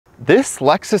This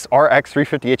Lexus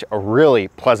RX350h really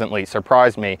pleasantly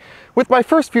surprised me. With my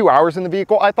first few hours in the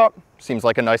vehicle, I thought, seems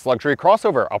like a nice luxury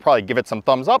crossover. I'll probably give it some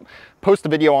thumbs up, post a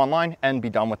video online, and be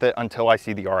done with it until I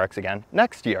see the RX again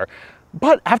next year.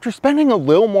 But after spending a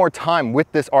little more time with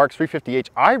this RX350h,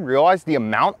 I realized the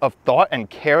amount of thought and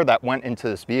care that went into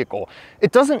this vehicle.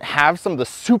 It doesn't have some of the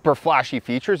super flashy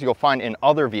features you'll find in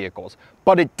other vehicles,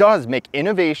 but it does make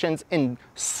innovations in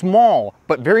small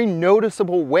but very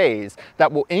noticeable ways that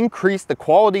will increase the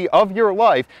quality of your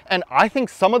life. And I think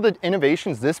some of the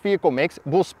innovations this vehicle makes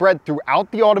will spread throughout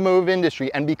the automotive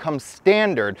industry and become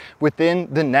standard within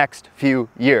the next few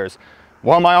years.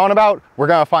 What am I on about? We're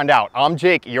gonna find out. I'm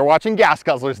Jake, you're watching Gas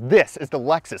Guzzlers. This is the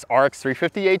Lexus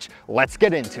RX350h. Let's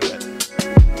get into it.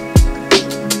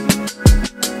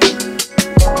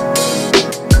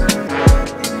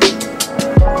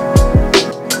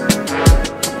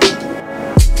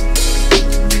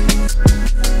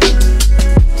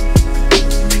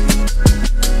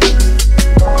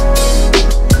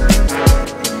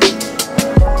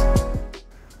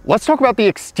 Let's talk about the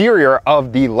exterior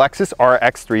of the Lexus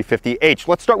RX350h.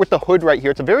 Let's start with the hood right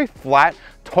here. It's a very flat,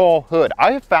 tall hood.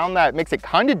 I have found that it makes it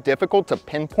kind of difficult to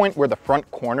pinpoint where the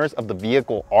front corners of the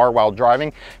vehicle are while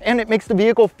driving, and it makes the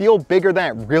vehicle feel bigger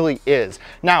than it really is.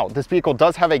 Now, this vehicle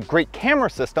does have a great camera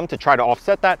system to try to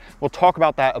offset that. We'll talk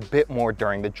about that a bit more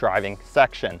during the driving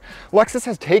section. Lexus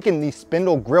has taken the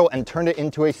spindle grille and turned it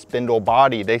into a spindle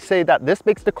body. They say that this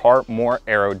makes the car more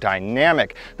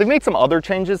aerodynamic. They've made some other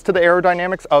changes to the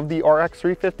aerodynamics of the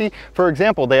RX350. For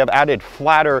example, they have added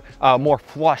flatter, more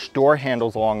flush door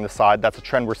handles along the side. That's a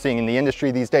trend we're seeing in the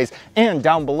industry these days. And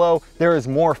down below, there is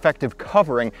more effective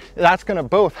covering. That's gonna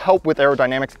both help with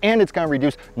aerodynamics, and it's gonna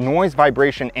reduce noise,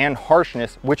 vibration, and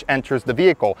harshness which enters the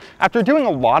vehicle. After doing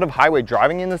a lot of highway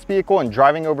driving in this vehicle and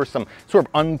driving over some sort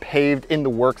of unpaved in the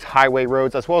works highway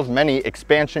roads, as well as many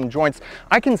expansion joints,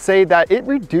 I can say that it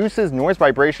reduces noise,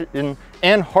 vibration,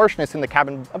 and harshness in the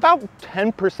cabin about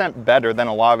 10% better than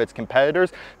a lot of its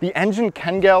competitors. The engine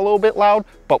can get a little bit loud,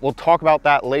 but we'll talk about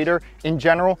that later. In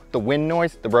general, the wind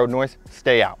noise, the road noise,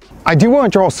 stay out. I do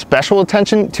want to draw special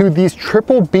attention to these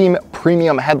triple beam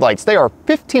premium headlights. They are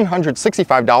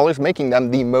 $1,565, making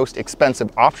them the most expensive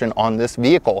option on this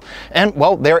vehicle. And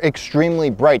well, they're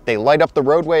extremely bright. They light up the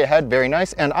roadway ahead, very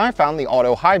nice. And I found the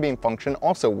auto high beam function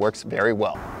also works very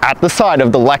well. At the side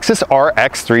of the Lexus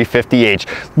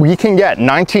RX350h, we can get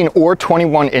 19 or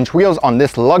 21-inch wheels. On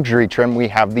this luxury trim, we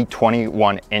have the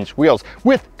 21-inch wheels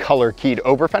with color keyed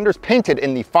over fenders painted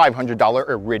in the $500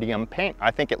 Iridium paint.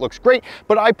 I think it looks great,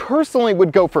 but I personally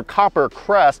would go for copper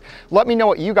crest. Let me know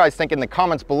what you guys think in the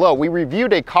comments below. We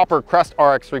reviewed a copper crest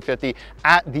RX350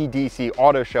 at the DC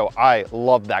Auto Show. I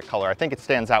love that color. I think it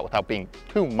stands out without being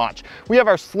too much. We have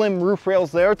our slim roof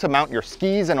rails there to mount your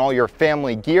skis and all your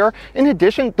family gear. In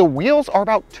addition, the wheels are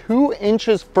about 2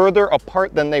 inches further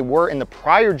apart than they were in the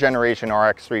prior generation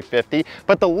RX350,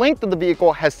 but the length of the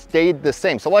vehicle has stayed the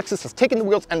same. So Lexus has taken the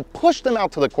wheels and pushed them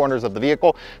out to the corners of the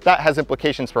vehicle. That has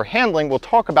implications for handling. We'll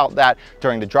talk about that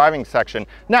during the driving section.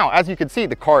 Now, as you can see,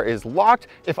 the car is locked.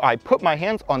 If I put my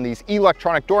hands on these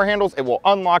electronic door handles, it will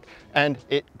unlock and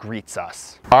it greets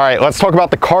us. All right, let's talk about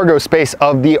the cargo space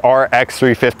of the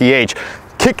RX350h.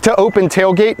 Kick to open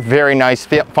tailgate, very nice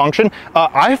function.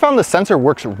 I found the sensor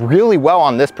works really well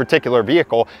on this particular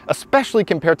vehicle, especially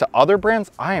compared to other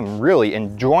brands. I am really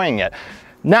enjoying it.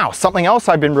 Now, something else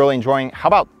I've been really enjoying, how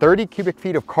about 30 cubic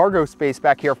feet of cargo space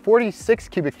back here, 46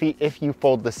 cubic feet if you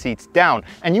fold the seats down.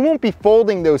 And you won't be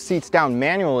folding those seats down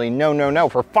manually, no, no, no.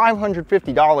 For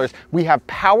 $550, we have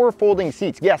power folding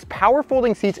seats. Yes, power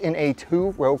folding seats in a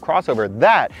 2-row crossover.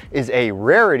 That is a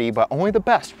rarity, but only the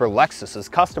best for Lexus's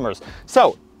customers.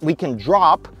 So we can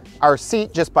drop our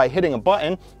seat just by hitting a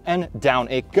button and down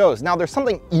it goes. Now, there's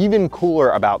something even cooler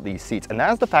about these seats, and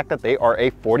that is the fact that they are a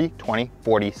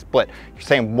 40-20-40 split. You're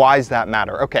saying, why does that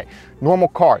matter? Okay, normal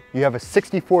car, you have a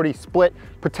 60-40 split.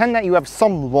 Pretend that you have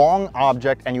some long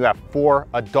object and you have 4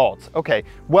 adults. Okay,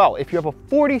 well, if you have a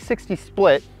 40-60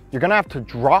 split, you're gonna have to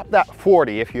drop that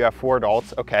 40 if you have 4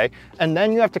 adults, okay? And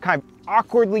then you have to kind of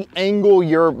awkwardly angle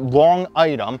your long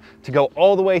item to go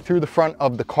all the way through the front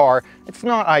of the car. It's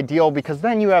not ideal because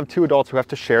then you have 2 adults who have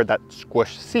to share that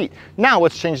squished seat. Now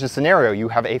let's change the scenario. You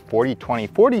have a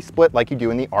 40-20-40 split like you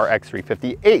do in the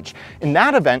RX350h. In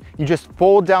that event, you just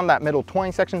fold down that middle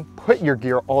 20 section, put your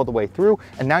gear all the way through,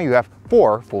 and now you have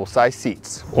 4 full-size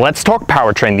seats. Let's talk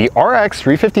powertrain. The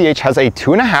RX350h has a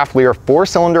 2.5-liter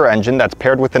 4-cylinder engine that's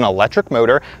paired with an electric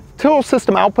motor Total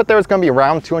system output there is going to be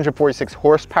around 246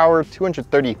 horsepower,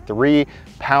 233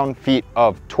 pound-feet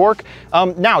of torque.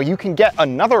 Now you can get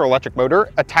another electric motor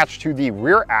attached to the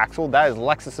rear axle. That is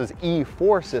Lexus's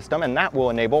E4 system, and that will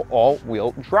enable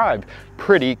all-wheel drive.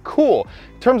 Pretty cool.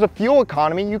 In terms of fuel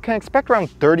economy, you can expect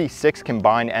around 36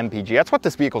 combined mpg. That's what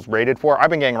this vehicle's rated for. I've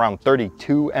been getting around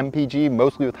 32 mpg,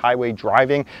 mostly with highway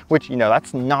driving, which, you know,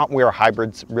 that's not where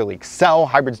hybrids really excel.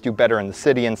 Hybrids do better in the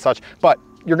city and such, but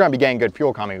you're going to be getting good fuel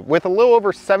economy. With a little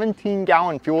over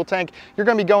 17-gallon fuel tank, you're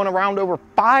going to be going around over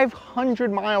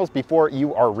 500 miles before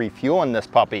you are refueling this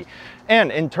puppy.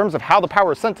 And in terms of how the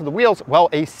power is sent to the wheels, well,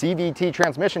 a CVT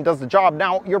transmission does the job.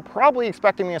 Now, you're probably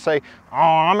expecting me to say, oh,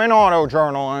 I'm an auto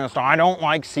journalist, I don't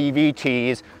like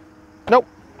CVTs. Nope,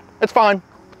 it's fine.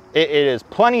 It is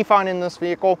plenty fine in this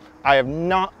vehicle. I have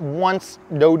not once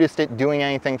noticed it doing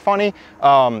anything funny.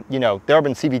 You know, there have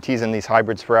been CVTs in these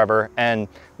hybrids forever, and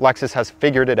Lexus has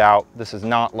figured it out. This is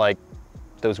not like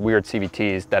those weird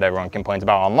CVTs that everyone complains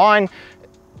about online.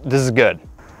 This is good.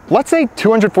 Let's say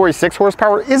 246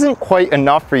 horsepower isn't quite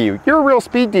enough for you. You're a real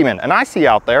speed demon, and I see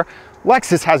out there,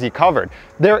 Lexus has you covered.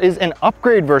 There is an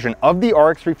upgrade version of the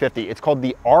RX350. It's called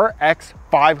the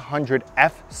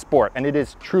RX500F Sport, and it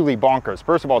is truly bonkers.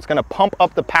 First of all, it's going to pump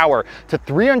up the power to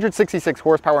 366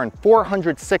 horsepower and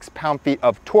 406 pound-feet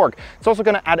of torque. It's also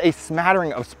going to add a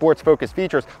smattering of sports-focused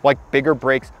features like bigger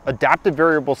brakes, adaptive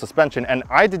variable suspension, and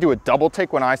I had to do a double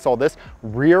take when I saw this,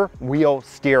 rear wheel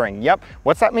steering. Yep,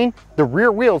 what's that mean? The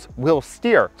rear wheels will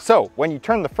steer. So when you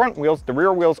turn the front wheels, the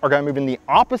rear wheels are going to move in the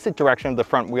opposite direction of the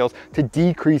front wheels to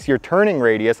decrease your turning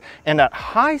radius, and at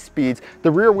high speeds,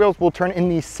 the rear wheels will turn in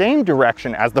the same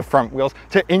direction as the front wheels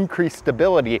to increase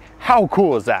stability. How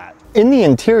cool is that? In the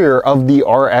interior of the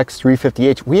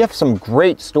RX350h, we have some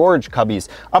great storage cubbies.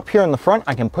 Up here in the front,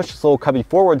 I can push this little cubby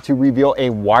forward to reveal a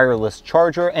wireless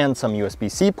charger and some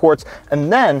USB-C ports.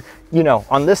 And then, you know,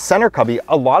 on this center cubby,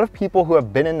 a lot of people who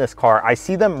have been in this car, I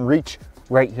see them reach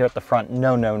right here at the front.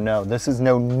 No, no, no. This is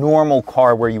no normal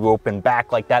car where you open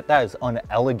back like that. That is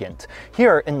unelegant.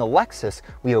 Here in the Lexus,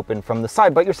 we open from the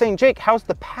side. But you're saying, Jake, how's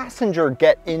the passenger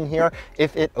get in here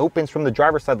if it opens from the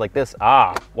driver's side like this?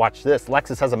 Ah, watch this.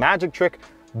 Lexus has a magic trick.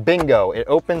 Bingo, it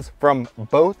opens from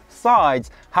both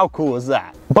sides. How cool is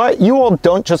that? But you all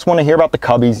don't just want to hear about the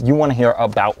cubbies, you want to hear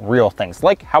about real things.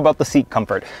 Like, how about the seat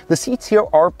comfort? The seats here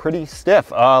are pretty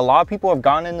stiff. A lot of people have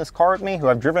gone in this car with me who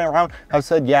have driven around have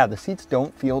said, yeah, the seats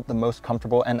don't feel the most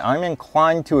comfortable, and I'm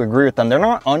inclined to agree with them. They're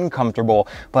not uncomfortable,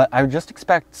 but I would just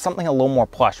expect something a little more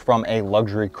plush from a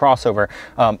luxury crossover.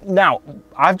 Now,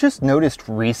 I've just noticed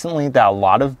recently that a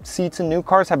lot of seats in new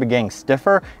cars have been getting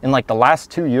stiffer in like the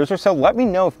last 2 years or so. Let me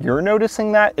know if you're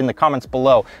noticing that in the comments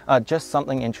below. Just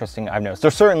something interesting I've noticed.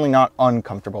 They're certainly not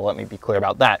uncomfortable, let me be clear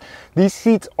about that. These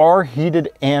seats are heated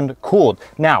and cooled.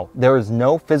 Now, there is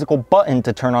no physical button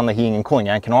to turn on the heating and cooling.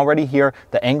 I can already hear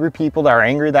the angry people that are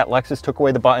angry that Lexus took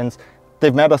away the buttons.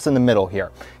 They've met us in the middle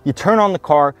here. You turn on the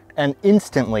car, and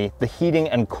instantly the heating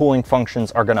and cooling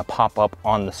functions are going to pop up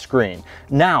on the screen.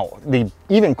 Now, the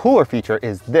even cooler feature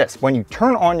is this. When you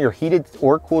turn on your heated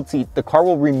or cooled seat, the car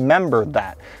will remember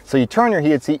that. So you turn your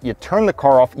heated seat, you turn the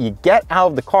car off, you get out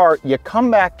of the car, you come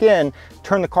back in,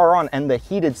 turn the car on, and the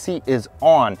heated seat is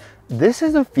on. This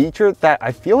is a feature that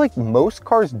I feel like most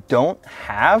cars don't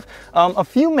have. A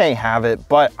few may have it,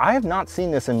 but I have not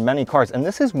seen this in many cars. And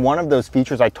this is one of those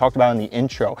features I talked about in the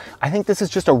intro. I think this is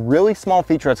just a really small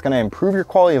feature that's going to improve your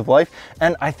quality of life.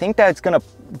 And I think that it's going to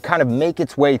kind of make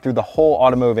its way through the whole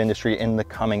automotive industry in the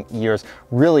coming years.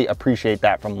 Really appreciate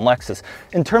that from Lexus.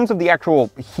 In terms of the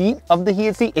actual heat of the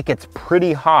heated seat, it gets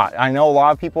pretty hot. I know a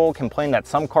lot of people complain that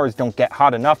some cars don't get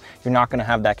hot enough. You're not going to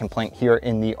have that complaint here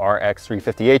in the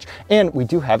RX350h. And we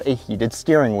do have a heated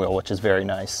steering wheel, which is very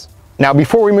nice. Now,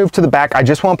 before we move to the back, I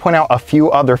just want to point out a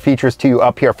few other features to you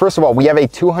up here. First of all, we have a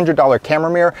 $200 camera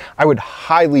mirror. I would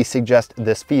highly suggest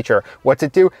this feature. What's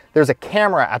it do? There's a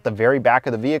camera at the very back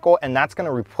of the vehicle, and that's going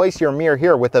to replace your mirror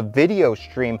here with a video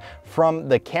stream from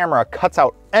the camera. Cuts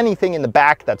out anything in the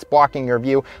back that's blocking your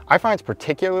view. I find it's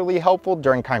particularly helpful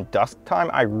during kind of dusk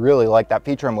time. I really like that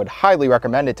feature and would highly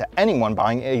recommend it to anyone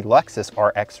buying a Lexus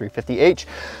RX350h.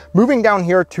 Moving down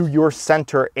here to your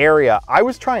center area, I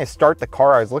was trying to start the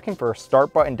car. I was looking for a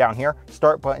start button down here.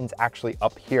 Start button's actually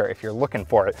up here if you're looking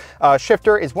for it.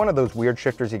 Shifter is one of those weird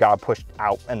shifters you gotta push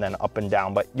out and then up and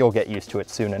down, but you'll get used to it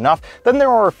soon enough. Then there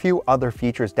are a few other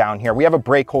features down here. We have a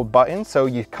brake hold button, so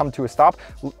you come to a stop,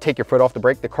 take your foot off the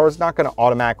brake. The car's not gonna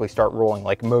automatically start rolling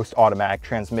like most automatic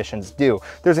transmissions do.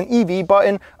 There's an EV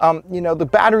button. You know, the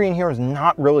battery in here is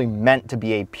not really meant to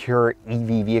be a pure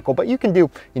EV vehicle, but you can do,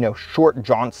 you know, short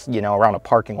jaunts, you know, around a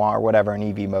parking lot or whatever in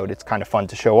EV mode. It's kind of fun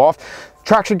to show off.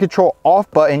 traction control off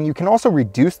button. You can also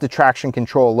reduce the traction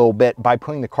control a little bit by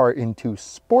putting the car into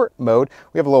sport mode.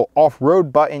 We have a little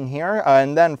off-road button here.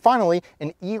 And then finally,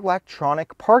 an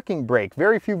electronic parking brake.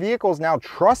 Very few vehicles now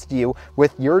trust you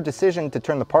with your decision to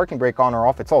turn the parking brake on or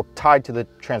off. It's all tied to the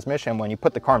transmission. When you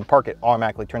put the car in park, it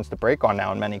automatically turns the brake on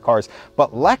now in many cars.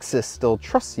 But Lexus still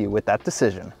trusts you with that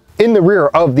decision. In the rear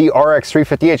of the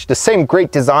RX350h, the same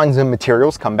great designs and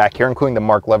materials come back here, including the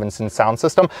Mark Levinson sound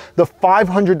system. The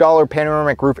 $500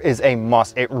 panoramic roof is a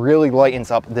must. It really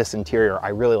lightens up this interior. I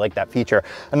really like that feature.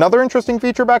 Another interesting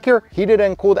feature back here, heated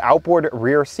and cooled outboard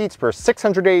rear seats for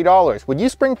 $680. Would you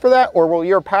spring for that, or will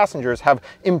your passengers have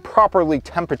improperly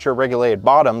temperature regulated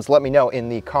bottoms? Let me know in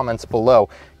the comments below.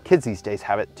 Kids these days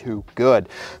have it too good.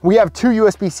 We have 2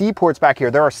 USB-C ports back here.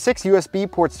 There are 6 USB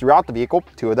ports throughout the vehicle.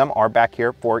 2 of them are back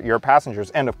here for your passengers.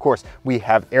 And of course, we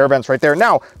have air vents right there.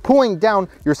 Now, pulling down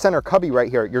your center cubby right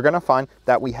here, you're gonna find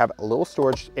that we have a little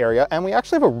storage area, and we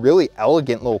actually have a really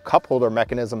elegant little cup holder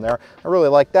mechanism there. I really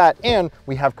like that. And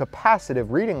we have capacitive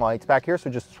reading lights back here,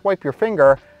 so just swipe your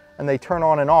finger and they turn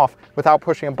on and off without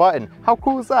pushing a button. How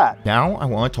cool is that? Now I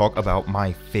want to talk about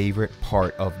my favorite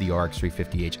part of the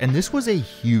RX350h, and this was a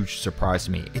huge surprise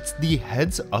to me. It's the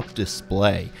heads-up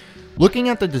display. Looking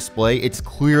at the display, it's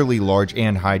clearly large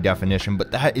and high definition, but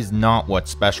that is not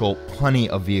what's special. Plenty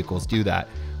of vehicles do that.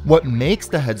 What makes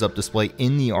the heads-up display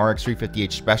in the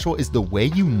RX350h special is the way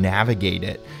you navigate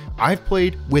it. I've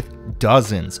played with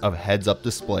dozens of heads-up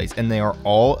displays, and they are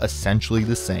all essentially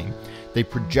the same. They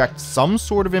project some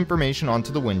sort of information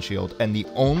onto the windshield, and the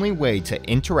only way to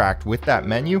interact with that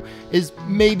menu is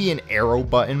maybe an arrow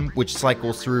button, which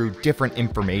cycles through different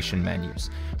information menus.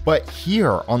 But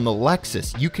here on the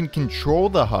Lexus, you can control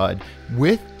the HUD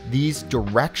with these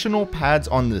directional pads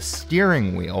on the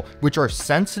steering wheel, which are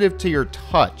sensitive to your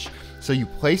touch. So you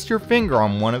place your finger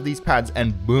on one of these pads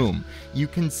and boom, you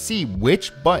can see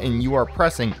which button you are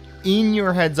pressing in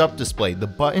your heads-up display. The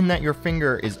button that your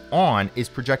finger is on is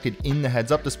projected in the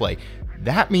heads-up display.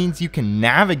 That means you can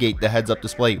navigate the heads-up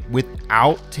display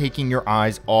without taking your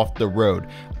eyes off the road.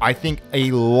 I think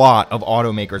a lot of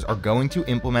automakers are going to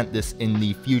implement this in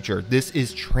the future. This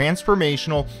is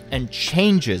transformational and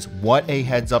changes what a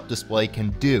heads-up display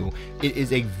can do. It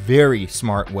is a very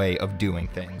smart way of doing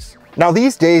things. Now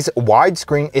these days,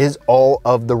 widescreen is all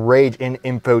of the rage in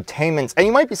infotainments. And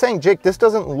you might be saying, Jake, this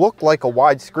doesn't look like a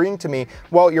widescreen to me.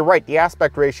 Well, you're right, the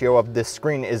aspect ratio of this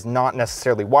screen is not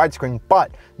necessarily widescreen,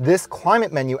 but this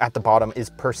climate menu at the bottom is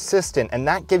persistent, and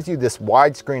that gives you this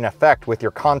widescreen effect with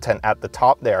your content at the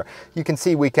top there. You can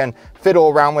see we can fiddle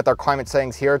around with our climate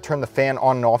settings here, turn the fan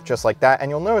on and off just like that,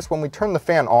 and you'll notice when we turn the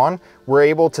fan on, we're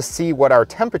able to see what our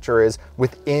temperature is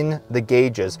within the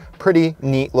gauges. Pretty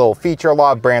neat little feature. A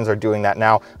lot of brands are doing that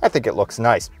now. I think it looks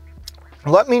nice.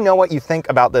 Let me know what you think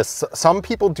about this. Some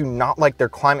people do not like their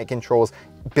climate controls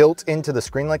built into the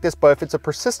screen like this, but if it's a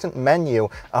persistent menu,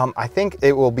 I think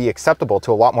it will be acceptable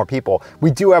to a lot more people.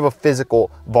 We do have a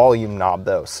physical volume knob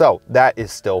though, so that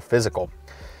is still physical.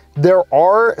 There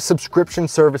are subscription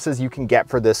services you can get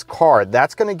for this car.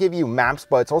 That's going to give you maps,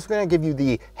 but it's also going to give you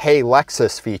the Hey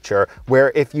Lexus feature,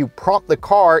 where if you prompt the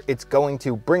car, it's going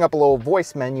to bring up a little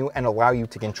voice menu and allow you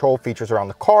to control features around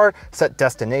the car, set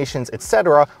destinations,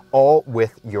 etc., all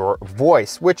with your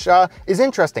voice, which is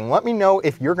interesting. Let me know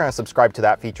if you're going to subscribe to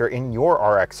that feature in your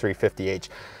RX350h.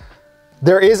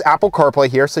 There is Apple CarPlay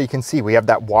here, so you can see we have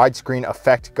that widescreen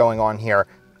effect going on here.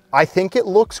 I think it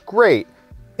looks great.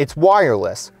 It's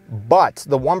wireless, but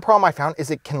the one problem I found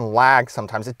is it can lag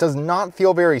sometimes. It does not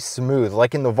feel very smooth.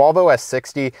 Like in the Volvo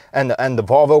S60 and the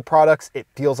Volvo products, it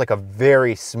feels like a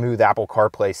very smooth Apple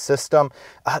CarPlay system.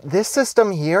 This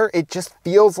system here, it just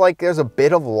feels like there's a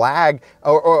bit of lag,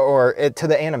 or to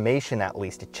the animation at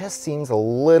least. It just seems a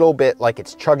little bit like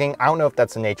it's chugging. I don't know if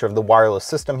that's the nature of the wireless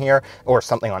system here or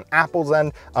something on Apple's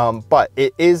end, but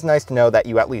it is nice to know that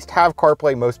you at least have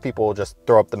CarPlay. Most people will just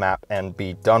throw up the map and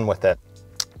be done with it.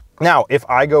 Now, if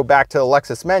I go back to the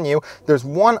Lexus menu, there's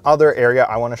one other area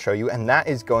I want to show you, and that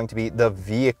is going to be the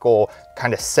vehicle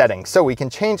kind of setting. So we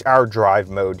can change our drive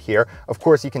mode here. Of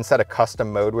course, you can set a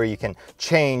custom mode where you can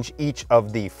change each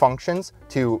of the functions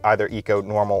to either eco,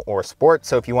 normal, or sport.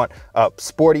 So if you want a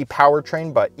sporty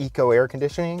powertrain but eco air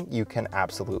conditioning, you can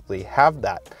absolutely have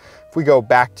that. If we go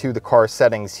back to the car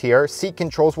settings here, seat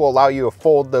controls will allow you to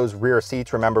fold those rear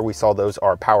seats. Remember, we saw those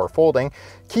are power folding.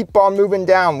 Keep on moving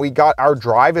down. We got our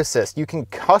drive assist. You can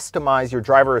customize your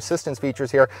driver assistance features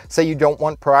here. Say you don't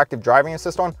want proactive driving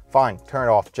assist on, fine, turn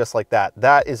it off just like that.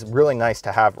 That is really nice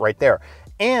to have right there.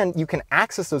 and you can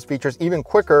access those features even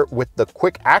quicker with the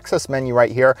quick access menu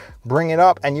right here. Bring it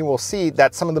up and you will see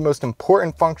that some of the most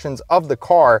important functions of the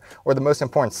car, or the most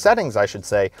important settings I should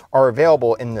say, are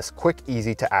available in this quick,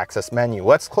 easy to access menu.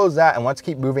 Let's close that and let's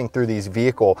keep moving through these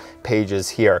vehicle pages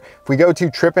here. If we go to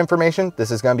trip information,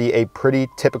 this is going to be a pretty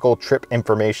typical trip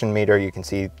information meter. You can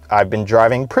see I've been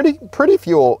driving pretty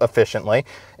fuel efficiently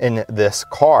in this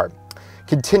car.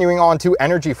 Continuing on to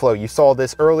energy flow, you saw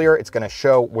this earlier. It's going to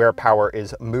show where power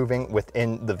is moving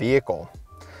within the vehicle.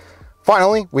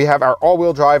 Finally, we have our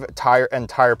all-wheel drive tire and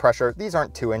tire pressure. These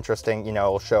aren't too interesting. You know,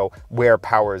 it'll show where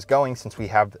power is going since we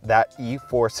have that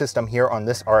E4 system here on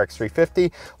this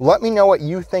RX350. Let me know what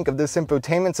you think of this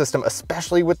infotainment system,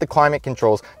 especially with the climate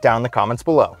controls, down in the comments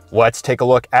below. Let's take a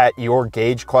look at your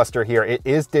gauge cluster here. It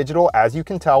is digital, as you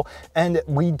can tell, and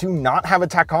we do not have a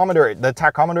tachometer. The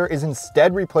tachometer is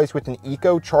instead replaced with an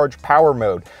eco charge power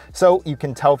mode. So you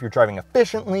can tell if you're driving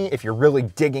efficiently, if you're really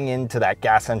digging into that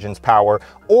gas engine's power,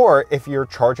 or if you're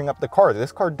charging up the car.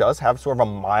 This car does have sort of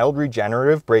a mild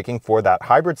regenerative braking for that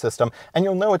hybrid system, and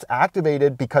you'll know it's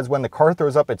activated because when the car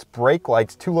throws up its brake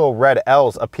lights, two little red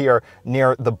L's appear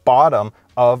near the bottom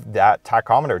of that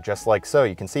tachometer, just like so.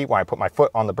 You can see when I put my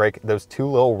foot on the brake, those two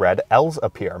little red L's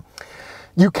appear.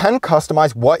 You can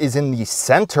customize what is in the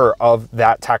center of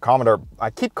that tachometer. I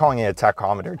keep calling it a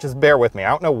tachometer, just bear with me. I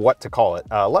don't know what to call it.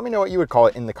 Let me know what you would call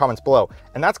it in the comments below.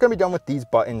 And that's gonna be done with these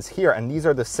buttons here. And these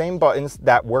are the same buttons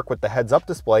that work with the heads-up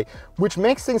display, which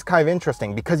makes things kind of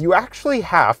interesting because you actually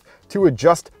have to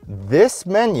adjust this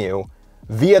menu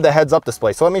via the heads-up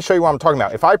display. So let me show you what I'm talking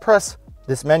about. If I press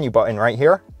this menu button right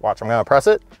here, watch, I'm gonna press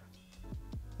it,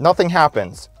 nothing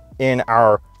happens in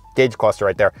our gauge cluster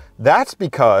right there. That's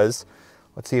because,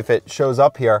 let's see if it shows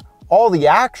up here, all the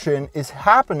action is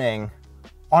happening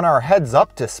on our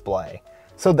heads-up display.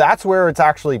 So that's where it's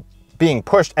actually being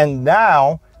pushed. And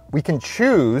now we can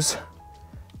choose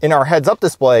in our heads-up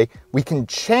display, we can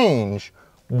change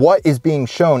what is being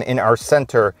shown in our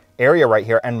center area right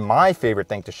here. And my favorite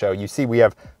thing to show, you see we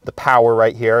have the power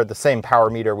right here, the same power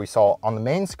meter we saw on the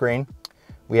main screen.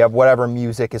 We have whatever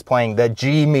music is playing, the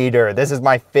G meter. This is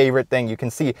my favorite thing. You can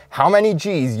see how many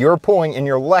Gs you're pulling in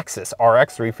your Lexus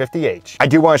RX350h. I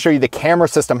do want to show you the camera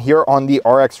system here on the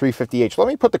RX350h. Let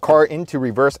me put the car into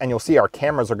reverse and you'll see our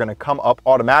cameras are going to come up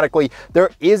automatically.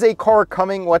 There is a car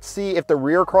coming. Let's see if the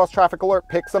rear cross traffic alert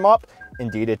picks them up.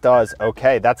 Indeed it does.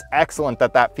 Okay, that's excellent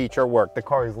that that feature worked. The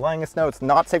car is letting us know it's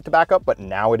not safe to back up, but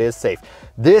now it is safe.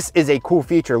 This is a cool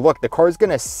feature. Look, the car is going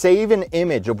to save an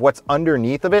image of what's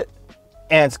underneath of it,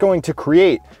 and it's going to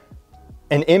create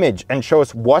an image and show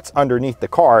us what's underneath the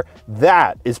car.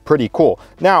 That is pretty cool.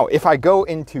 Now, if I go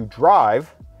into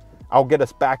drive, I'll get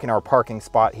us back in our parking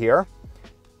spot here.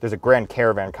 There's a Grand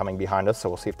Caravan coming behind us, so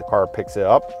we'll see if the car picks it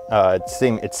up.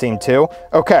 It seemed to.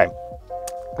 Okay,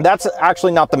 that's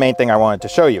actually not the main thing I wanted to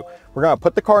show you. We're gonna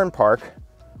put the car in park,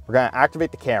 we're gonna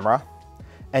activate the camera,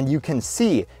 and you can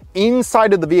see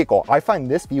inside of the vehicle. I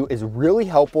find this view is really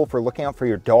helpful for looking out for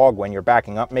your dog when you're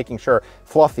backing up, making sure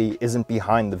Fluffy isn't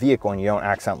behind the vehicle and you don't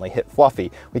accidentally hit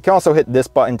Fluffy. We can also hit this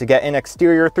button to get an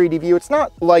exterior 3D view. It's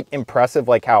not like impressive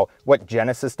like what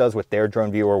Genesis does with their drone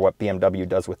view or what BMW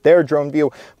does with their drone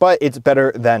view, but it's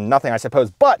better than nothing, I suppose.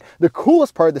 But the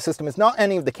coolest part of the system is not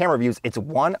any of the camera views, it's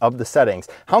one of the settings.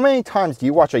 How many times do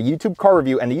you watch a YouTube car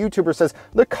review and the YouTuber says,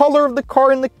 the color of the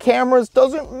car in the cameras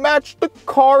doesn't match the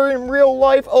car in real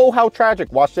life? Oh, how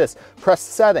tragic. Watch this. Press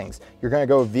settings. You're going to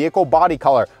go vehicle body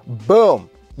color. Boom.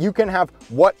 You can have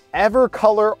whatever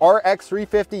color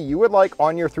RX350 you would like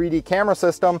on your 3D camera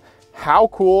system. How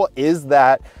cool is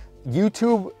that?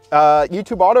 YouTube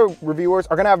auto reviewers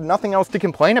are going to have nothing else to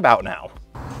complain about now.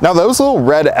 Now those little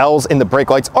red L's in the brake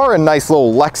lights are a nice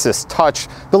little Lexus touch.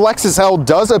 The Lexus L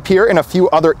does appear in a few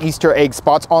other Easter egg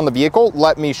spots on the vehicle.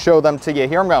 Let me show them to you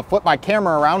here. I'm gonna flip my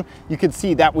camera around. You can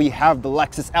see that we have the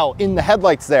Lexus L in the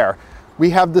headlights there. We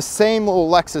have the same little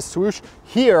Lexus swoosh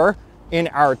here in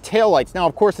our taillights. Now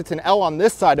of course it's an L on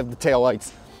this side of the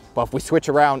taillights, but if we switch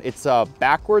around, it's a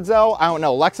backwards L. I don't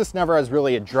know, Lexus never has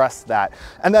really addressed that.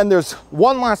 And then there's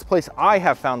one last place I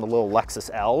have found the little Lexus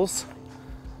L's,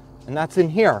 and that's in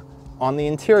here on the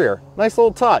interior. Nice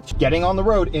little touch. Getting on the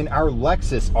road in our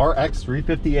Lexus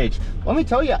RX350h. Let me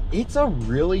tell you, it's a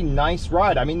really nice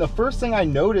ride. I mean, the first thing I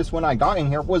noticed when I got in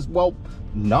here was, well,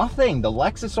 nothing. The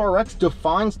Lexus RX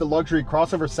defines the luxury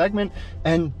crossover segment,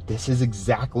 and this is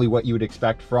exactly what you would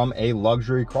expect from a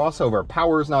luxury crossover.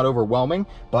 Power is not overwhelming,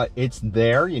 but it's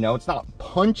there. You know, it's not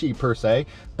punchy per se,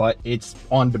 but it's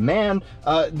on demand.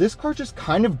 This car just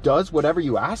kind of does whatever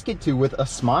you ask it to with a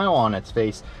smile on its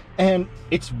face. And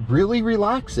it's really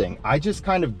relaxing. I just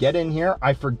kind of get in here,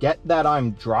 I forget that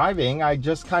I'm driving, I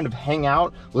just kind of hang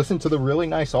out, listen to the really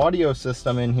nice audio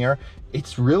system in here.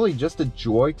 It's really just a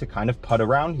joy to kind of putt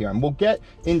around here. And we'll get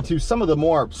into some of the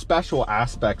more special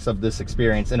aspects of this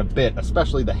experience in a bit,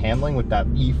 especially the handling with that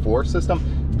E4 system.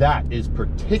 That is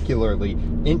particularly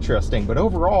interesting. But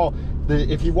overall,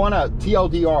 if you want a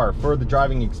TLDR for the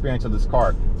driving experience of this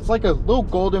car, it's like a little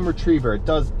golden retriever. It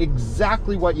does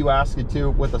exactly what you ask it to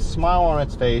with a smile on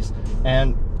its face,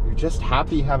 and you're just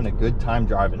happy having a good time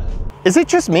driving it. Is it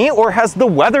just me, or has the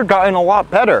weather gotten a lot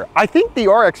better? I think the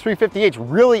RX350h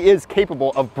really is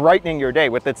capable of brightening your day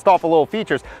with its thoughtful little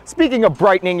features. Speaking of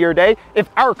brightening your day, if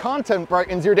our content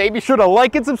brightens your day, be sure to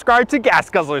like and subscribe to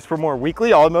Gas Guzzlers for more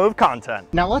weekly automotive content.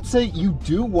 Now let's say you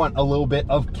do want a little bit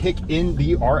of kick in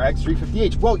the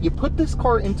RX350h. Well, you put this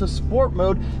car into sport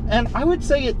mode, and I would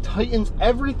say it tightens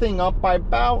everything up by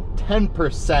about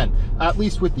 10%. At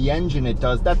least with the engine it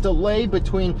does. That delay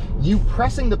between you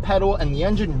pressing the pedal and the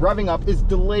engine revving up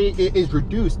is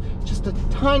reduced just a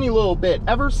tiny little bit,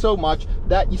 ever so much,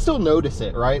 that you still notice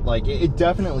it, right? Like it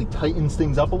definitely tightens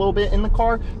things up a little bit in the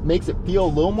car, makes it feel a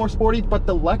little more sporty. But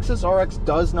the Lexus RX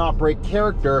does not break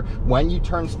character when you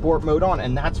turn sport mode on,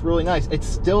 and that's really nice. It's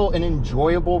still an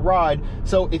enjoyable ride.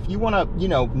 So if you want to, you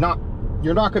know,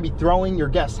 you're not going to be throwing your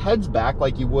guests' heads back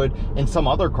like you would in some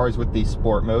other cars with these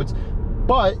sport modes.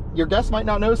 But your guests might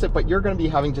not notice it, but you're going to be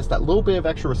having just that little bit of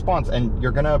extra response, and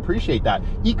you're going to appreciate that.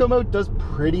 Eco mode does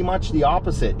pretty much the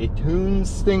opposite. It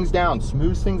tunes things down,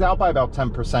 smooths things out by about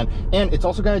 10%, and it's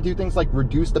also going to do things like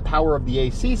reduce the power of the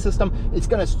AC system. It's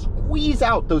going to squeeze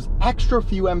out those extra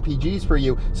few MPGs for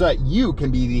you so that you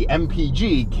can be the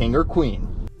MPG king or queen.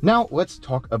 Now let's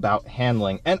talk about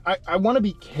handling. And I want to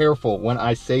be careful when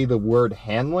I say the word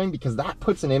handling, because that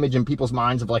puts an image in people's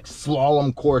minds of like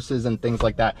slalom courses and things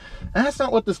like that. And that's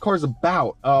not what this car is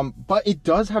about. But it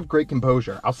does have great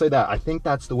composure. I'll say that. I think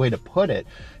that's the way to put it.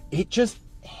 It just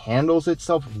handles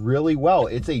itself really well.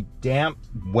 It's a damp,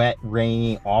 wet,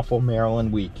 rainy, awful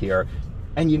Maryland week here.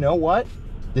 And you know what?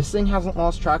 This thing hasn't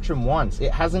lost traction once.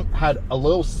 It hasn't had a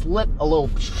little slip,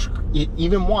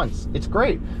 even once. It's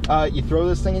great. You throw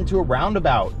this thing into a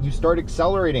roundabout, you start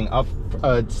accelerating up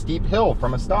a steep hill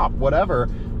from a stop, whatever.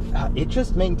 It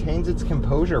just maintains its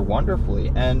composure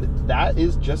wonderfully, and that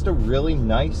is just a really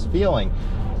nice feeling.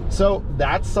 So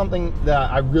that's something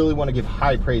that I really want to give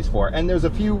high praise for. And there's a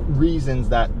few reasons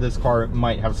that this car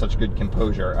might have such good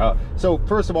composure. So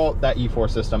first of all, that E4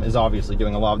 system is obviously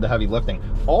doing a lot of the heavy lifting.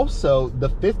 Also, the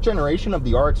 5th generation of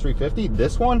the RX350,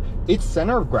 this one, its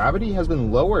center of gravity has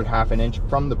been lowered half an inch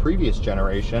from the previous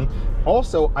generation.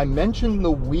 Also, I mentioned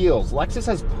the wheels. Lexus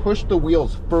has pushed the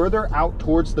wheels further out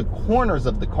towards the corners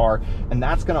of the car, and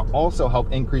that's going to also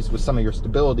help increase with some of your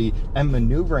stability and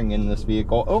maneuvering in this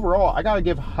vehicle. Overall, I got to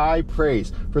give high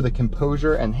praise for the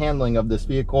composure and handling of this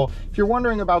vehicle. If you're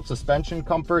wondering about suspension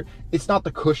comfort, it's not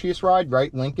the cushiest ride,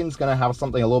 right? Lincoln's going to have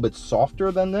something a little bit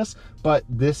softer than this, but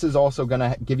this is also going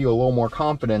to give you a little more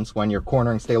confidence when you're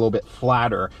cornering, stay a little bit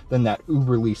flatter than that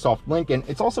uberly soft Lincoln.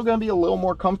 It's also going to be a little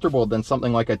more comfortable than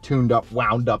something like a tuned up,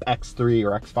 wound up X3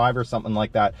 or X5 or something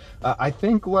like that. I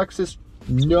think Lexus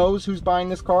knows who's buying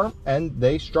this car, and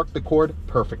they struck the chord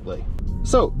perfectly.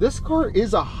 So this car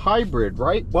is a hybrid,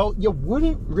 right? Well, you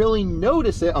wouldn't really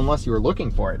notice it unless you were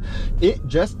looking for it. It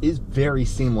just is very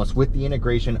seamless with the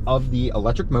integration of the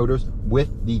electric motors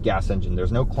with the gas engine.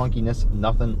 There's no clunkiness,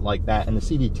 nothing like that. And the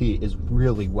CVT is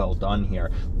really well done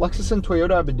here. Lexus and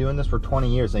Toyota have been doing this for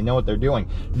 20 years. They know what they're doing.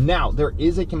 Now, there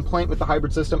is a complaint with the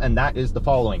hybrid system, and that is the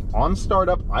following. On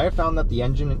startup, I have found that the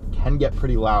engine can get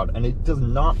pretty loud, and it does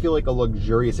not feel like a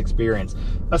luxurious experience.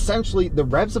 Essentially, the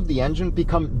revs of the engine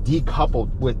become decoupled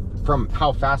from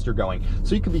how fast you're going.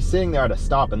 So you could be sitting there at a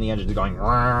stop and the engine's going,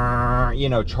 you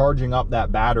know, charging up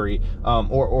that battery,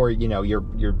 or you know,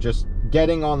 you're just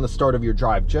getting on the start of your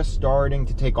drive, just starting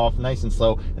to take off nice and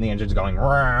slow, and the engine's going.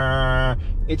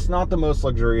 It's not the most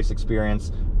luxurious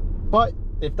experience, but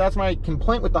if that's my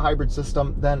complaint with the hybrid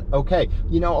system, then okay.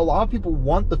 You know, a lot of people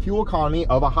want the fuel economy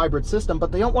of a hybrid system,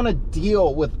 but they don't want to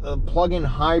deal with a plug-in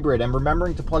hybrid and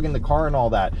remembering to plug in the car and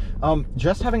all that.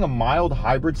 Just having a mild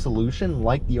hybrid solution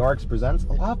like the RX presents,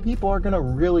 a lot of people are going to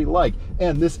really like.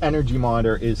 And this energy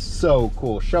monitor is so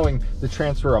cool. Showing the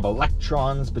transfer of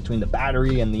electrons between the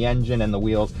battery and the engine and the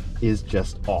wheels is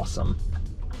just awesome.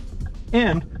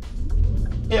 And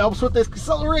It helps with this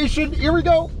acceleration. Here we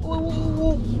go.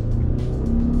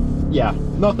 Yeah,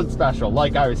 nothing special,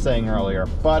 like I was saying earlier,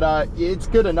 but it's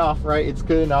good enough, right? It's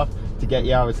good enough to get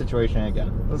you out of a situation.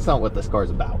 Again, that's not what this car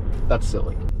is about. That's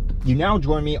silly. You now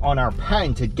join me on our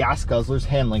patented gas guzzlers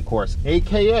handling course,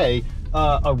 aka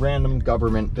a random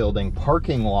government building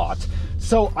parking lot.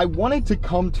 So I wanted to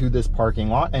come to this parking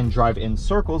lot and drive in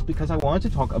circles because I wanted to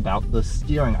talk about the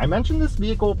steering. I mentioned this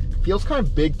vehicle feels kind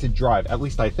of big to drive. At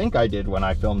least I think I did when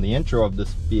I filmed the intro of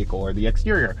this vehicle, or the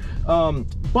exterior.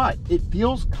 But it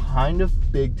feels kind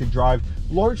of big to drive,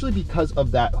 largely because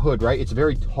of that hood, right? It's a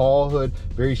very tall hood,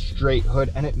 very straight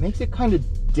hood, and it makes it kind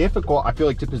of difficult, I feel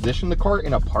like, to position the car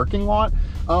in a parking lot.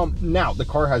 Now, the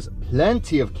car has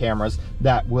plenty of cameras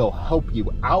that will help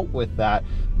you out with that,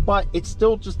 but it's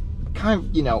still just kind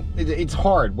of, you know, it's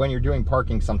hard when you're doing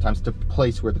parking sometimes to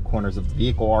place where the corners of the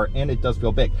vehicle are, and it does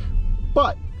feel big.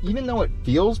 But even though it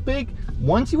feels big,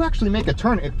 once you actually make a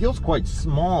turn, it feels quite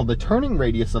small. The turning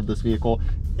radius of this vehicle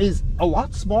is a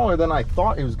lot smaller than I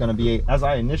thought it was going to be as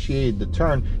I initiated the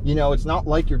turn. You know, it's not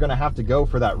like you're going to have to go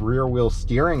for that rear wheel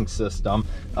steering system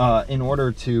in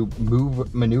order to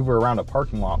maneuver around a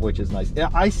parking lot, which is nice.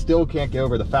 I still can't get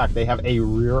over the fact they have a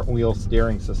rear wheel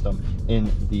steering system in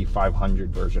the 500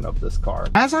 version of this car.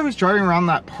 As I was driving around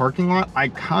that parking lot, I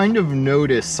kind of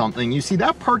noticed something. You see,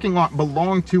 that parking lot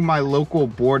belonged to my local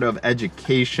board of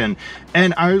education,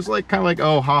 and I was like, kind of like,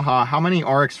 oh, haha, how many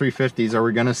RX350s are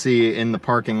we going to see in the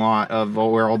parking lot of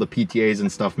where all the PTAs and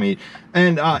stuff meet?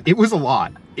 And it was a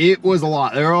lot. It was a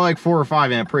lot. There were like 4 or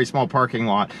 5 in a pretty small parking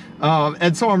lot.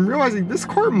 And so I'm realizing this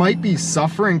car might be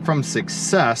suffering from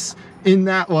success in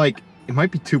that, like, it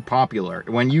might be too popular.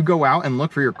 When you go out and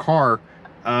look for your car,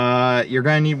 you're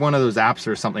gonna need one of those apps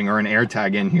or something, or an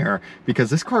AirTag in here, because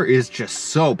this car is just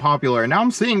so popular. And now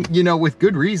I'm seeing, you know, with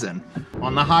good reason.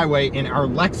 On the highway in our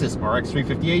Lexus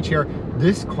RX350h here,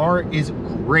 this car is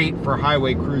great for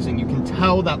highway cruising. You can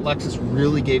tell that Lexus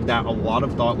really gave that a lot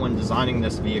of thought when designing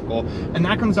this vehicle, and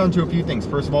that comes down to a few things.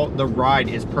 First of all, the ride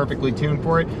is perfectly tuned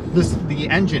for it. The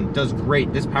engine does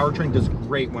great. This powertrain does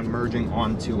great when merging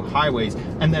onto highways.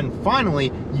 And then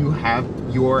finally, you have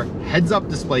your heads-up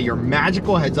display, your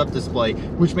magical heads-up display,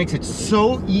 which makes it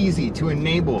so easy to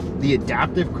enable the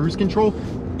adaptive cruise control.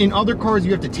 In other cars,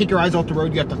 you have to take your eyes off the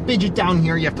road, you have to fidget down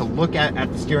here, you have to look at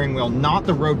the steering wheel, not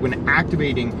the road, when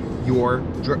activating your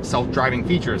self-driving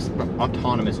features,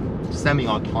 autonomous,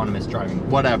 semi-autonomous driving,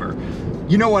 whatever.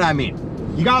 You know what I mean.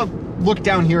 You gotta look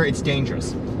down here, it's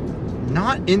dangerous.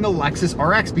 Not in the Lexus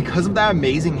RX, because of that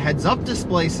amazing heads-up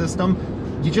display system.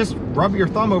 You just rub your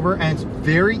thumb over and it's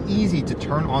very easy to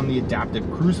turn on the adaptive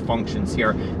cruise functions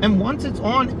here. And once it's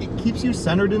on, it keeps you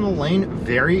centered in the lane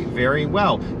very, very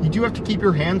well. You do have to keep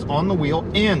your hands on the wheel,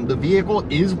 and the vehicle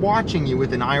is watching you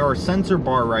with an IR sensor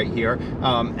bar right here.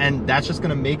 And that's just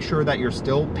gonna make sure that you're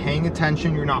still paying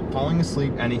attention, you're not falling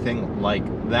asleep, anything like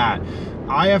that.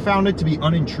 I have found it to be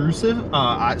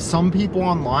unintrusive. Some people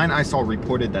online I saw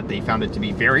reported that they found it to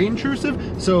be very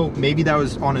intrusive, so maybe that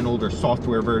was on an older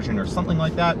software version or something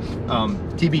like that.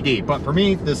 TBD. But for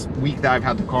me, this week that I've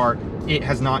had the car, it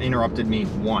has not interrupted me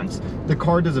once. The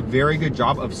car does a very good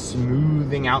job of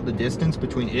smoothing out the distance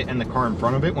between it and the car in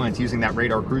front of it when it's using that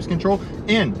radar cruise control,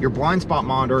 and your blind spot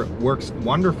monitor works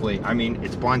wonderfully. I mean,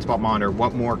 it's blind spot monitor.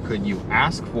 What more could you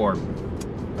ask for?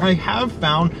 I have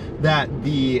found that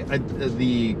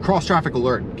the cross traffic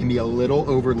alert can be a little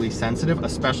overly sensitive,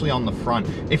 especially on the front.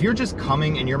 If you're just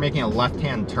coming and you're making a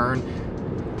left-hand turn,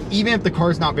 even if the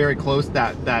car's not very close,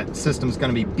 that system's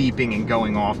going to be beeping and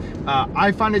going off.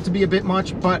 I find it to be a bit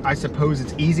much, but I suppose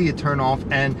it's easy to turn off,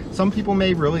 and some people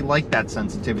may really like that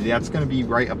sensitivity. That's going to be,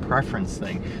 right, a preference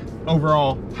thing.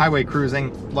 Overall, highway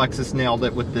cruising, Lexus nailed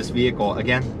it with this vehicle.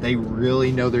 Again, they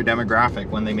really know their demographic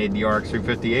when they made the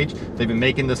RX350h. They've been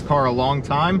making this car a long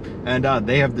time, and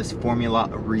they have this formula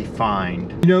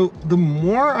refined. You know, the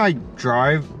more I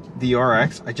drive the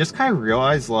RX, I just kind of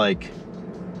realize, like,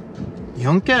 you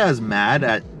don't get as mad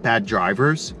at bad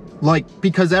drivers. Like,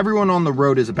 because everyone on the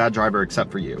road is a bad driver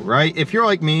except for you, right? If you're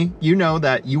like me, you know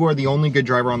that you are the only good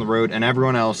driver on the road and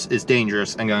everyone else is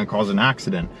dangerous and gonna cause an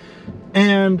accident.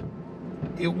 And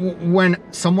when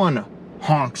someone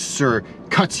honks or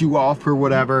cuts you off or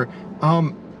whatever,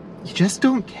 you just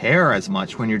don't care as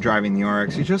much when you're driving the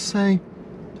RX. You just say,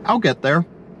 I'll get there.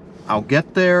 I'll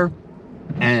get there.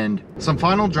 And some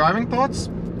final driving thoughts.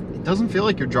 It doesn't feel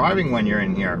like you're driving when you're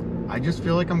in here. I just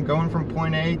feel like I'm going from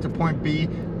point A to point B,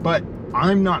 but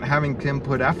I'm not having to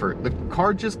input effort. The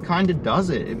car just kind of does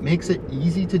it. It makes it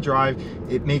easy to drive.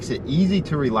 It makes it easy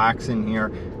to relax in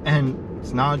here. And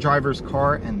it's not a driver's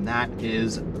car, and that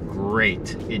is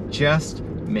great. It just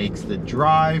makes the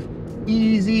drive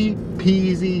Easy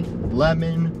peasy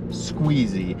lemon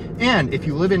squeezy. And if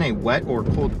you live in a wet or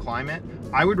cold climate,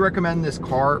 I would recommend this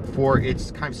car for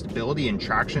its kind of stability and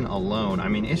traction alone. I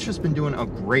mean, it's just been doing a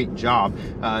great job.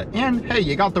 And hey,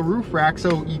 you got the roof rack,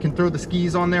 so you can throw the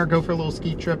skis on there, go for a little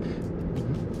ski trip.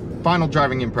 Final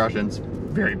driving impressions,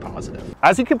 very positive.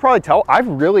 As you can probably tell, I've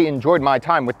really enjoyed my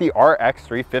time with the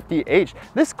RX350h.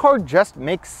 This car just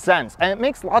makes sense, and it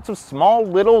makes lots of small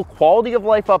little quality of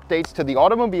life updates to the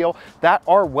automobile that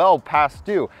are well past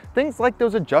due. Things like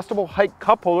those adjustable height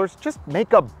cup holders just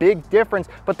make a big difference,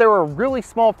 but they're a really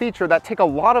small feature that take a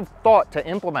lot of thought to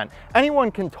implement.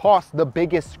 Anyone can toss the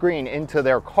biggest screen into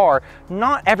their car.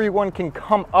 Not everyone can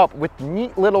come up with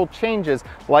neat little changes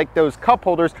like those cup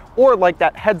holders or like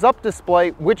that heads-up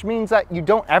display, which means that you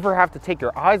don't ever have to take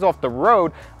your eyes off the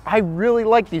road. I really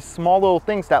like these small little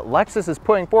things that Lexus is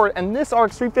putting forward, and this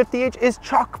RX350h is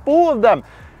chock full of them.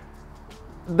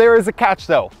 There is a catch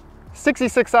though.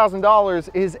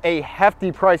 $66,000 is a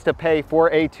hefty price to pay for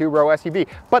a two-row SUV,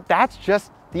 but that's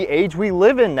just the age we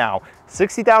live in now.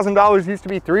 $60,000 used to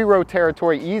be three-row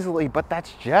territory easily, but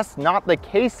that's just not the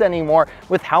case anymore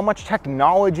with how much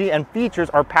technology and features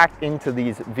are packed into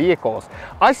these vehicles.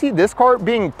 I see this car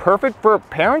being perfect for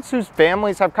parents whose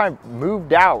families have kind of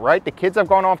moved out, right? The kids have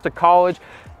gone off to college.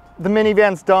 The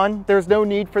minivan's done. There's no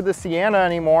need for the Sienna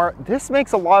anymore. This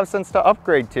makes a lot of sense to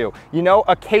upgrade to. You know,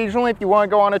 occasionally if you want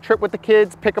to go on a trip with the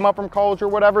kids, pick them up from college or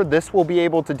whatever, this will be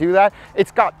able to do that. It's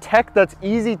got tech that's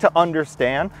easy to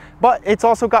understand, but it's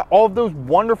also got all of those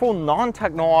wonderful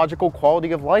non-technological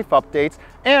quality of life updates,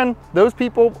 and those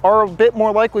people are a bit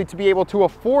more likely to be able to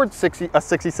afford a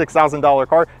 $66,000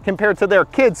 car compared to their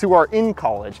kids who are in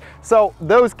college. So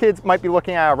those kids might be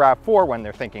looking at a RAV4 when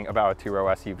they're thinking about a two-row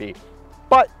SUV.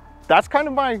 But that's kind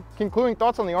of my concluding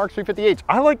thoughts on the RX350h.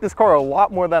 I like this car a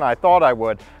lot more than I thought I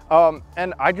would.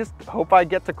 And I just hope I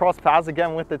get to cross paths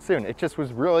again with it soon. It just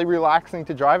was really relaxing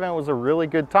to drive, and it was a really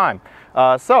good time.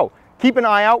 So keep an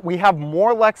eye out. We have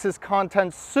more Lexus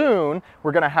content soon.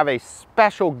 We're gonna have a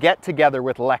special get together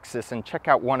with Lexus and check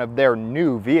out one of their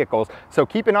new vehicles. So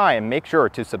keep an eye and make sure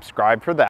to subscribe for that.